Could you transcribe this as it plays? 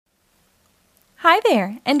Hi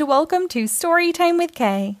there, and welcome to Storytime with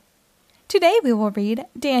Kay. Today we will read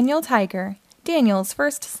Daniel Tiger, Daniel's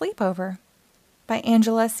First Sleepover, by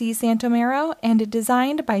Angela C. Santomero and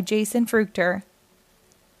designed by Jason Fruchter.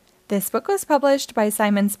 This book was published by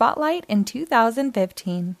Simon Spotlight in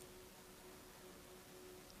 2015.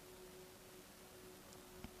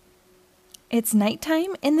 It's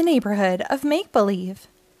nighttime in the neighborhood of Make-Believe.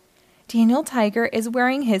 Daniel Tiger is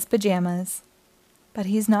wearing his pajamas, but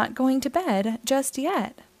he's not going to bed just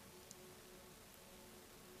yet.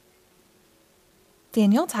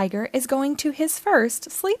 Daniel Tiger is going to his first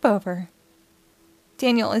sleepover.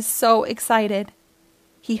 Daniel is so excited.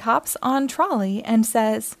 He hops on Trolley and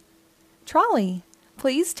says, "Trolley,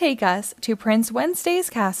 please take us to Prince Wednesday's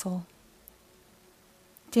castle."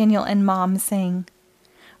 Daniel and Mom sing,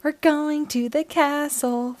 "We're going to the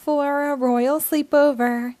castle for a royal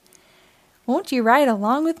sleepover. Won't you ride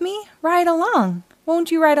along with me? Ride along.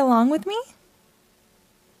 Won't you ride along with me?"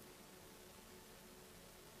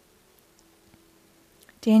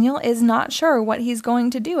 Daniel is not sure what he's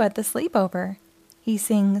going to do at the sleepover. He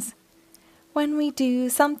sings, "When we do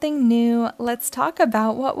something new, let's talk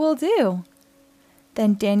about what we'll do."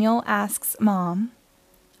 Then Daniel asks Mom,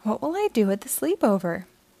 "What will I do at the sleepover?"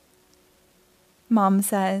 Mom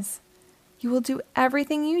says, "You will do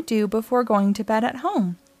everything you do before going to bed at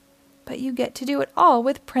home, but you get to do it all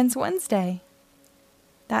with Prince Wednesday."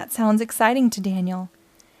 That sounds exciting to Daniel,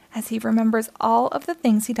 as he remembers all of the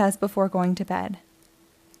things he does before going to bed.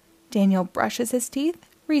 Daniel brushes his teeth,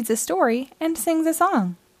 reads a story, and sings a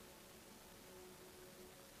song.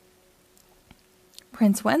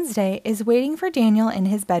 Prince Wednesday is waiting for Daniel in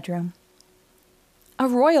his bedroom. "A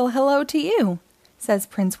royal hello to you," says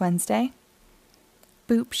Prince Wednesday.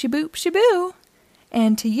 "Boop-she-boop-she-boo,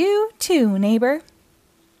 and to you too, neighbor."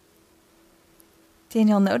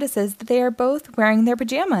 Daniel notices that they are both wearing their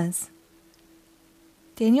pajamas.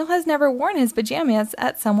 Daniel has never worn his pajamas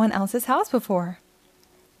at someone else's house before.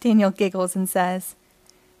 Daniel giggles and says,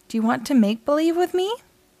 "Do you want to make believe with me?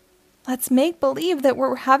 Let's make believe that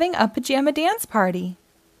we're having a pajama dance party."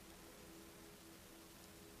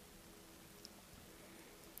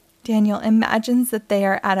 Daniel imagines that they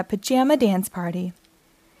are at a pajama dance party.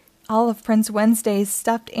 All of Prince Wednesday's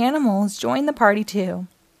stuffed animals join the party too.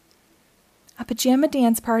 A pajama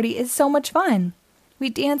dance party is so much fun.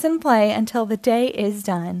 We dance and play until the day is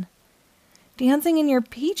done. Dancing in your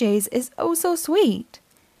PJs is oh so sweet.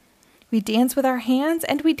 We dance with our hands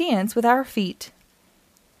and we dance with our feet.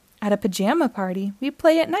 At a pajama party, we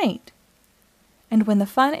play at night. And when the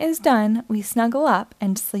fun is done, we snuggle up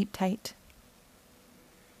and sleep tight.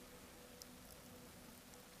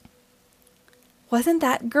 "Wasn't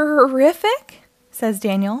that terrific?" says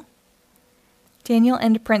Daniel. Daniel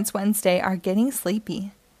and Prince Wednesday are getting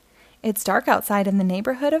sleepy. It's dark outside in the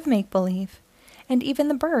neighborhood of Make-Believe, and even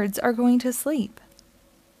the birds are going to sleep.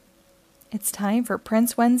 It's time for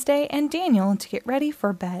Prince Wednesday and Daniel to get ready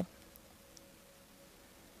for bed.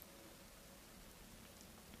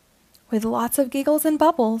 With lots of giggles and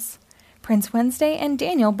bubbles, Prince Wednesday and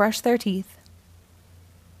Daniel brush their teeth.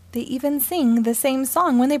 They even sing the same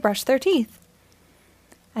song when they brush their teeth.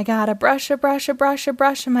 "I gotta brush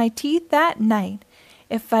my teeth at night,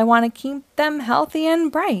 if I want to keep them healthy and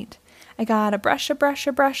bright. I gotta brush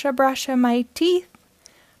my teeth."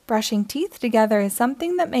 Brushing teeth together is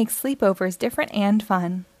something that makes sleepovers different and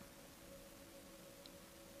fun.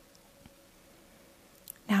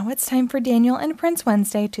 Now it's time for Daniel and Prince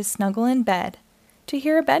Wednesday to snuggle in bed, to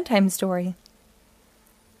hear a bedtime story.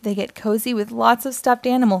 They get cozy with lots of stuffed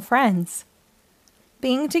animal friends.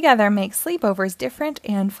 Being together makes sleepovers different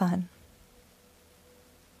and fun.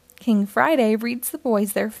 King Friday reads the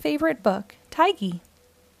boys their favorite book, Tiggy,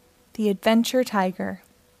 The Adventure Tiger.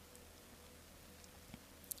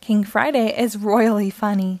 King Friday is royally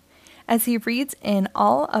funny as he reads in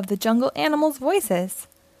all of the jungle animals' voices.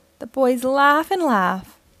 The boys laugh and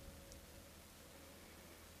laugh.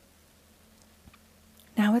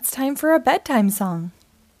 Now it's time for a bedtime song.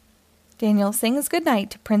 Daniel sings goodnight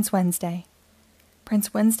to Prince Wednesday.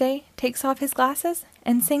 Prince Wednesday takes off his glasses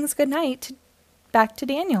and sings goodnight back to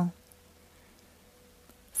Daniel.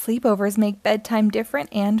 Sleepovers make bedtime different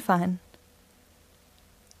and fun.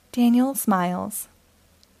 Daniel smiles.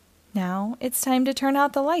 Now it's time to turn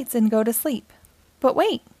out the lights and go to sleep. But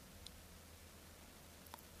wait!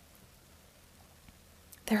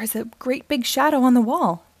 There is a great big shadow on the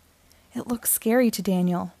wall. It looks scary to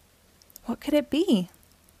Daniel. What could it be?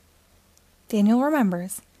 Daniel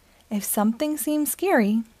remembers, if something seems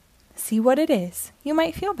scary, see what it is. You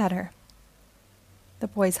might feel better. The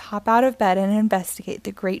boys hop out of bed and investigate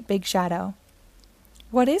the great big shadow.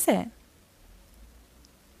 What is it?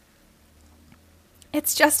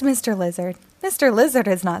 It's just Mr. Lizard. Mr. Lizard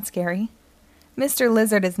is not scary. Mr.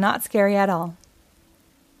 Lizard is not scary at all.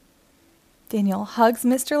 Daniel hugs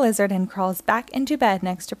Mr. Lizard and crawls back into bed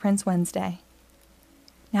next to Prince Wednesday.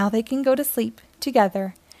 Now they can go to sleep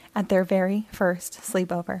together at their very first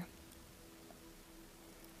sleepover.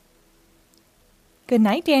 Good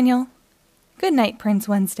night, Daniel. Good night, Prince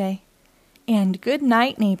Wednesday. And good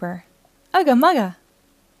night, neighbor. Ugga mugga.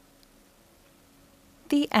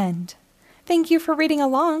 The end. Thank you for reading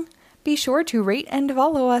along. Be sure to rate and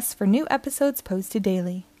follow us for new episodes posted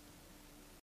daily.